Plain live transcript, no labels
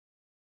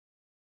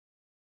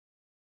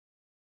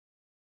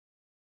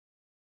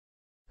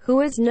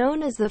Who is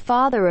known as the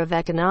father of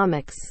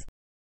economics?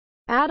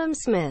 Adam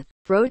Smith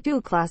wrote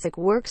two classic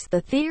works, The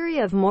Theory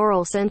of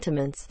Moral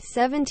Sentiments,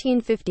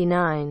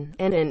 1759,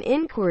 and An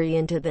Inquiry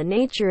into the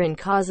Nature and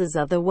Causes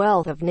of the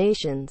Wealth of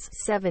Nations,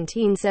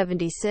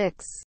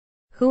 1776.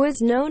 Who is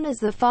known as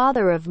the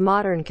father of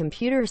modern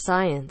computer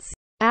science?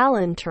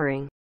 Alan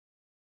Turing.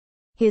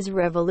 His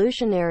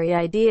revolutionary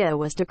idea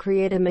was to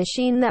create a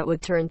machine that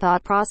would turn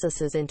thought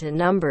processes into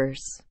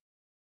numbers.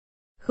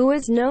 Who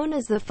is known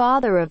as the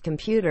father of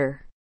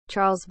computer?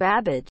 Charles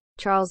Babbage.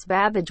 Charles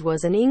Babbage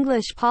was an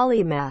English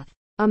polymath,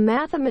 a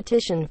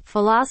mathematician,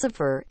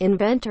 philosopher,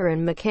 inventor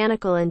and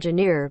mechanical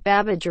engineer.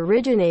 Babbage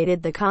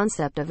originated the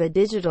concept of a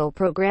digital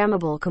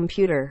programmable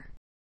computer.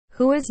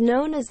 Who is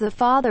known as the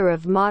father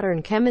of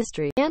modern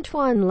chemistry?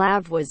 Antoine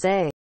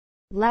Lavoisier.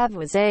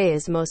 Lavoisier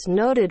is most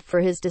noted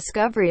for his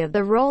discovery of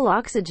the role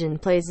oxygen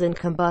plays in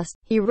combustion.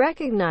 He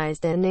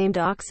recognized and named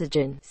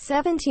oxygen,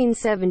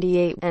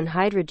 1778, and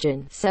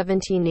hydrogen,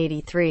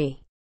 1783.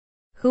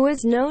 Who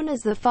is known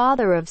as the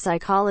father of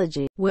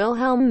psychology?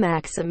 Wilhelm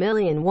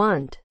Maximilian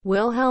Wundt.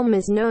 Wilhelm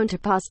is known to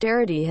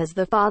posterity as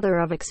the father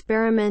of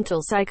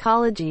experimental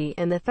psychology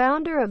and the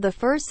founder of the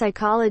first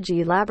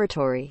psychology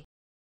laboratory.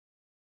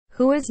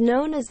 Who is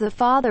known as the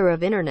father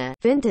of Internet?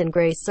 Vinton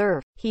Gray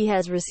Cerf. He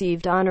has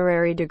received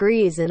honorary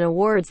degrees and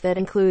awards that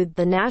include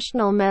the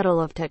National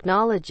Medal of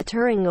Technology,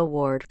 Turing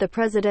Award, the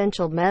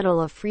Presidential Medal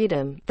of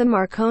Freedom, the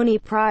Marconi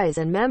Prize,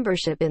 and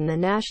membership in the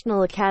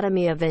National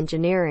Academy of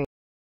Engineering.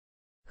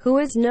 Who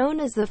is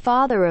known as the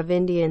father of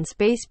Indian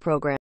space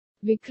program?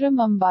 Vikram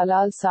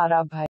Ambalal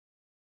Sarabhai.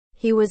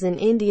 He was an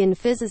Indian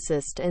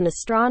physicist and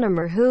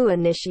astronomer who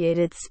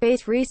initiated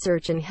space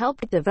research and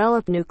helped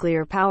develop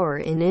nuclear power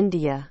in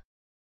India.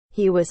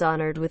 He was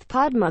honored with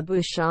Padma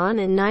Bhushan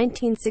in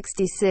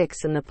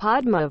 1966 and the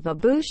Padma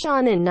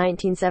Vibhushan in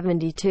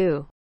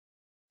 1972.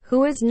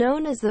 Who is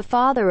known as the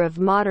father of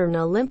modern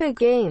Olympic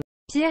Games?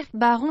 Pierre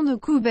Baron de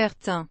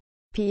Coubertin.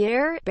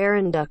 Pierre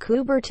Baron de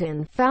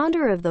Coubertin,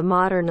 founder of the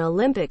modern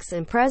Olympics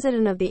and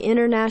president of the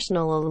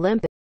International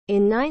Olympic.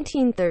 In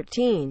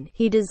 1913,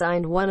 he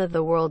designed one of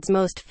the world's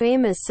most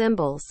famous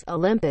symbols,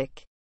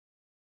 Olympic.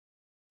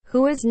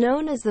 Who is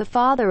known as the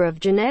father of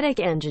genetic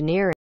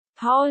engineering?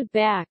 Paul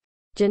Bach.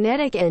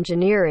 Genetic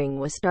engineering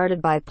was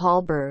started by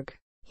Paul Berg.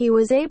 He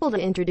was able to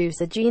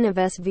introduce a gene of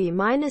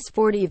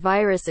SV-40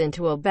 virus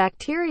into a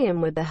bacterium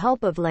with the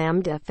help of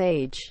lambda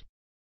phage.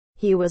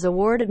 He was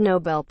awarded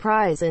Nobel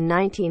Prize in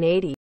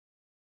 1980.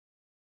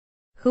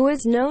 Who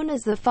is known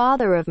as the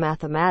father of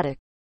mathematics?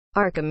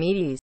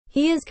 Archimedes.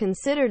 He is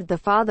considered the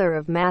father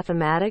of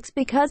mathematics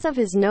because of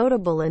his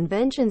notable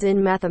inventions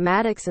in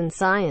mathematics and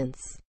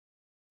science.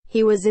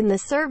 He was in the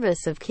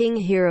service of King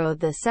Hero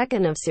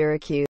II of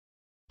Syracuse.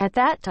 At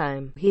that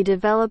time, he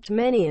developed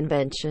many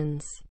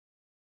inventions.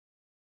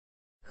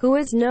 Who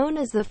is known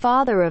as the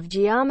father of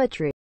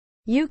geometry?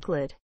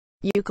 Euclid.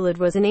 Euclid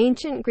was an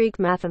ancient Greek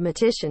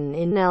mathematician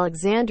in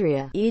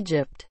Alexandria,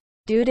 Egypt.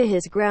 Due to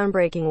his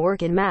groundbreaking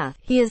work in math,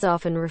 he is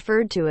often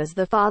referred to as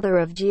the father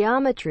of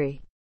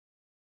geometry.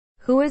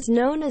 Who is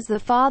known as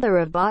the father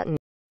of botany?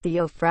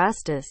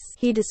 Theophrastus.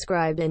 He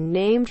described and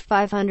named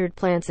 500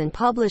 plants and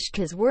published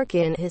his work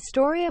in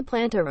Historia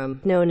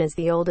Plantarum, known as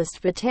the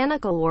oldest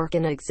botanical work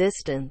in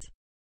existence.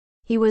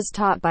 He was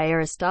taught by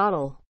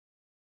Aristotle.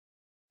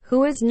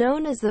 Who is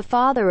known as the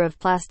father of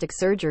plastic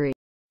surgery?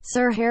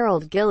 Sir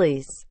Harold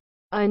Gillies.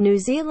 A New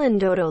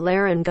Zealand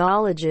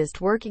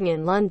otolaryngologist working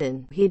in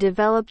London, he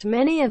developed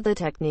many of the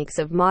techniques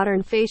of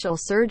modern facial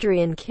surgery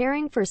in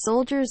caring for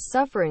soldiers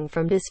suffering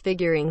from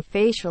disfiguring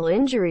facial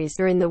injuries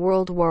during the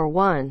World War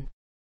I.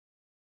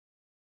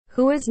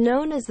 Who is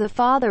known as the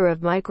father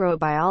of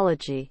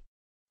microbiology?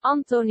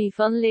 Anthony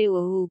van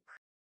Leeuwenhoek.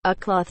 A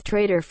cloth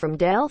trader from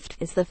Delft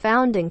is the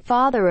founding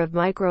father of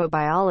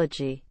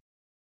microbiology.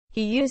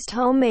 He used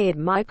homemade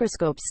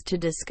microscopes to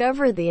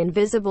discover the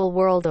invisible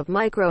world of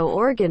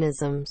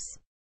microorganisms.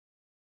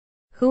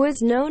 Who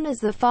is known as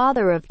the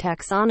father of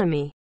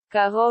taxonomy?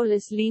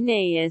 Carolus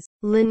Linnaeus.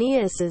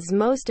 Linnaeus's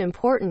most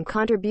important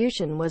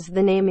contribution was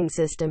the naming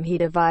system he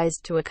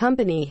devised to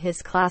accompany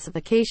his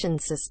classification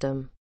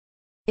system.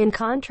 In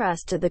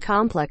contrast to the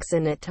complex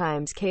and at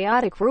times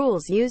chaotic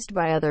rules used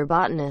by other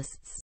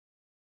botanists.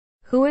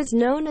 Who is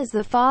known as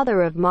the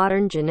father of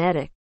modern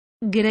genetics?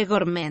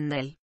 Gregor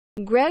Mendel.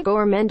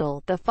 Gregor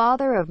Mendel, the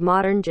father of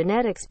modern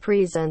genetics,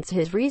 presents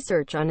his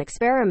research on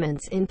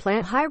experiments in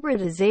plant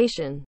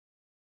hybridization.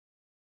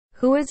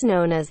 Who is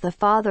known as the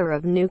father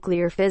of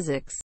nuclear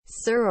physics?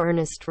 Sir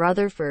Ernest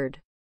Rutherford.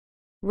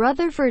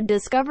 Rutherford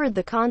discovered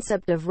the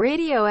concept of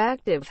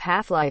radioactive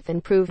half-life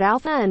and proved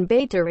alpha and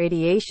beta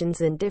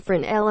radiations in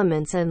different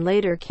elements, and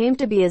later came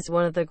to be as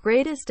one of the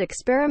greatest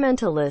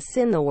experimentalists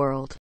in the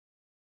world.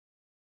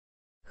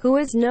 Who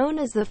is known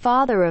as the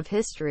father of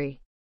history?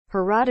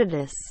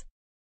 Herodotus.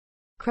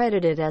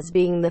 Credited as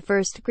being the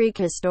first Greek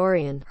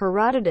historian,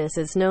 Herodotus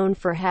is known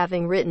for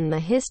having written the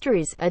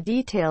Histories, a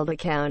detailed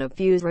account of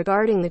views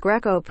regarding the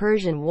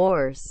Greco-Persian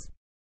Wars.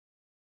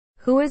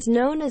 Who is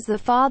known as the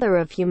father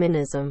of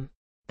humanism?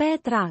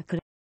 Petrarch.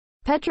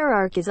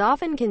 Petrarch is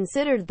often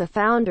considered the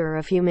founder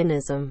of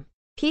humanism.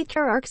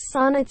 Petrarch's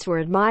sonnets were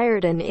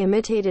admired and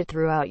imitated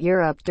throughout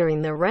Europe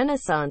during the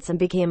Renaissance and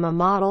became a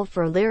model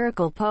for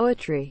lyrical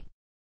poetry.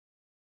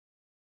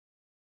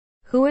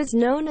 Who is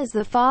known as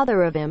the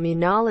father of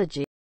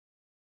immunology?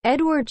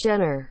 Edward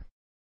Jenner.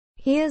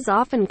 He is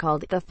often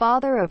called the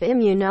father of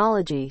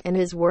immunology, and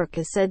his work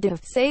is said to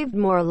have saved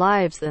more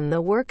lives than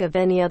the work of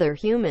any other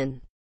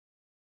human.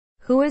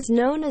 Who is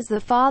known as the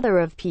father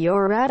of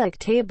periodic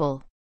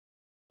table?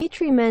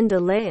 Dmitry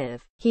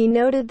Mendeleev. He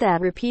noted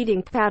that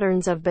repeating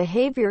patterns of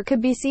behavior could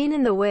be seen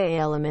in the way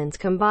elements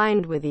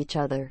combined with each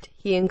other.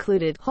 He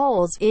included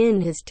holes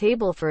in his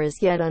table for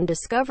as yet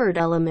undiscovered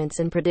elements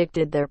and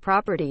predicted their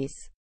properties.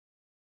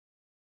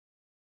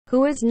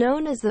 Who is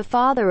known as the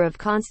father of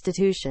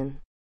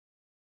Constitution?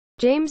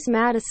 James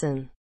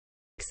Madison.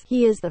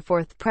 He is the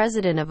fourth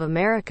President of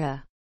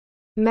America.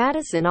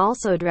 Madison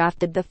also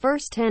drafted the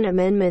first 10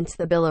 amendments,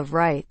 the Bill of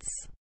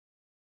Rights.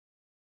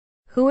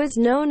 Who is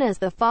known as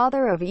the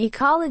father of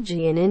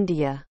ecology in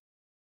India?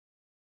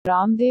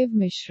 Ramdev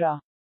Mishra.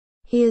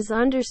 He is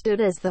understood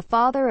as the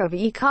father of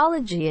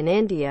ecology in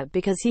India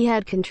because he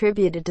had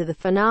contributed to the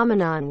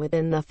phenomenon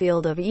within the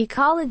field of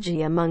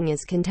ecology among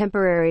his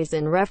contemporaries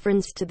in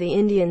reference to the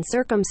Indian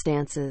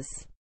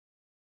circumstances.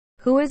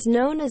 Who is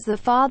known as the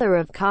father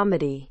of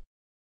comedy?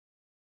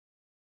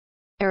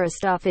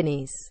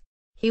 Aristophanes.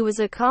 He was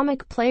a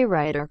comic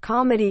playwright or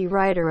comedy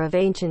writer of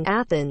ancient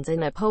Athens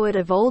and a poet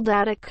of old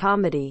Attic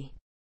comedy.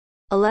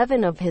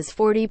 11 of his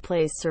 40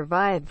 plays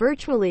survive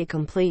virtually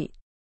complete.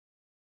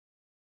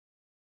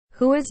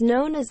 Who is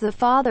known as the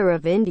father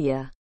of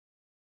India?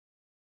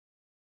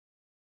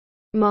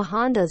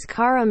 Mohandas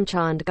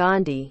Karamchand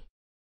Gandhi.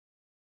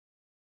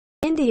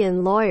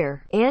 Indian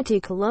lawyer,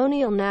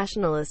 anti-colonial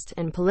nationalist,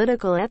 and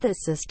political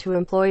ethicist who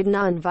employed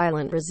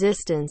non-violent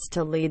resistance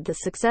to lead the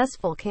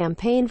successful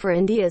campaign for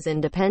India's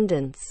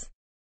independence.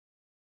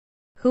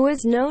 Who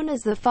is known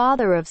as the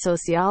father of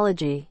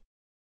sociology?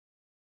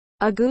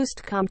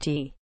 Auguste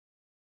Comte.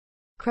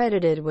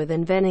 Credited with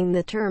inventing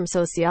the term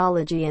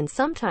sociology and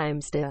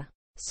sometimes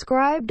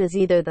described as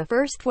either the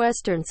first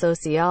Western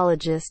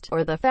sociologist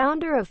or the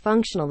founder of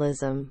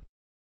functionalism.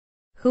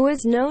 Who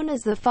is known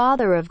as the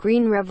father of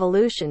Green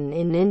Revolution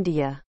in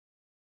India?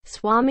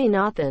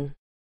 Swaminathan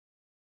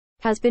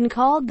has been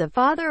called the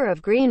father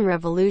of Green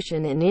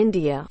Revolution in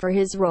India for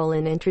his role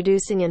in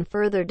introducing and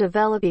further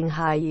developing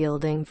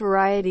high-yielding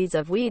varieties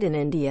of wheat in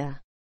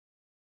India.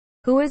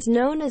 Who is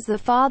known as the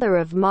father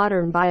of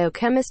modern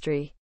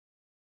biochemistry?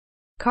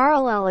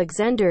 Carl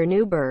Alexander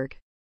Newberg.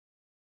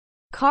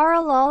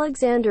 Carl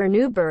Alexander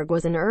Newberg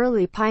was an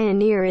early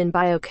pioneer in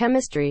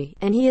biochemistry,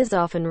 and he is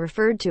often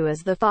referred to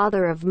as the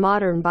father of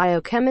modern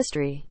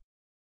biochemistry.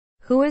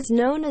 Who is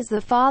known as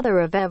the father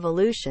of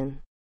evolution?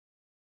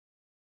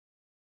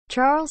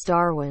 Charles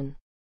Darwin.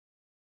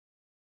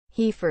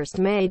 He first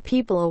made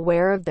people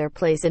aware of their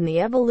place in the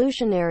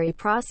evolutionary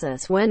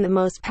process when the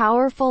most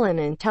powerful and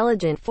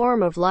intelligent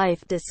form of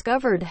life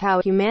discovered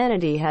how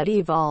humanity had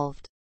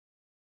evolved.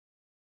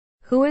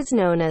 Who is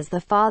known as the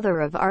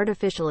father of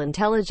artificial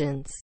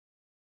intelligence?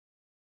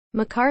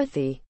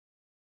 McCarthy.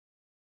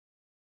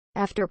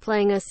 After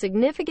playing a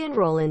significant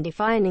role in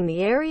defining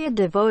the area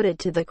devoted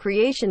to the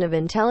creation of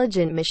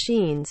intelligent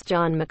machines,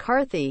 John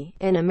McCarthy,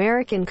 an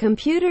American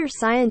computer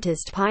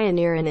scientist,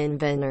 pioneer and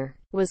inventor,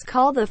 was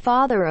called the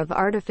father of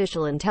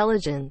artificial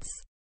intelligence.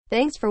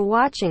 Thanks for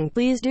watching.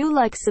 Please do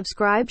like,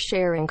 subscribe,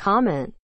 share and comment.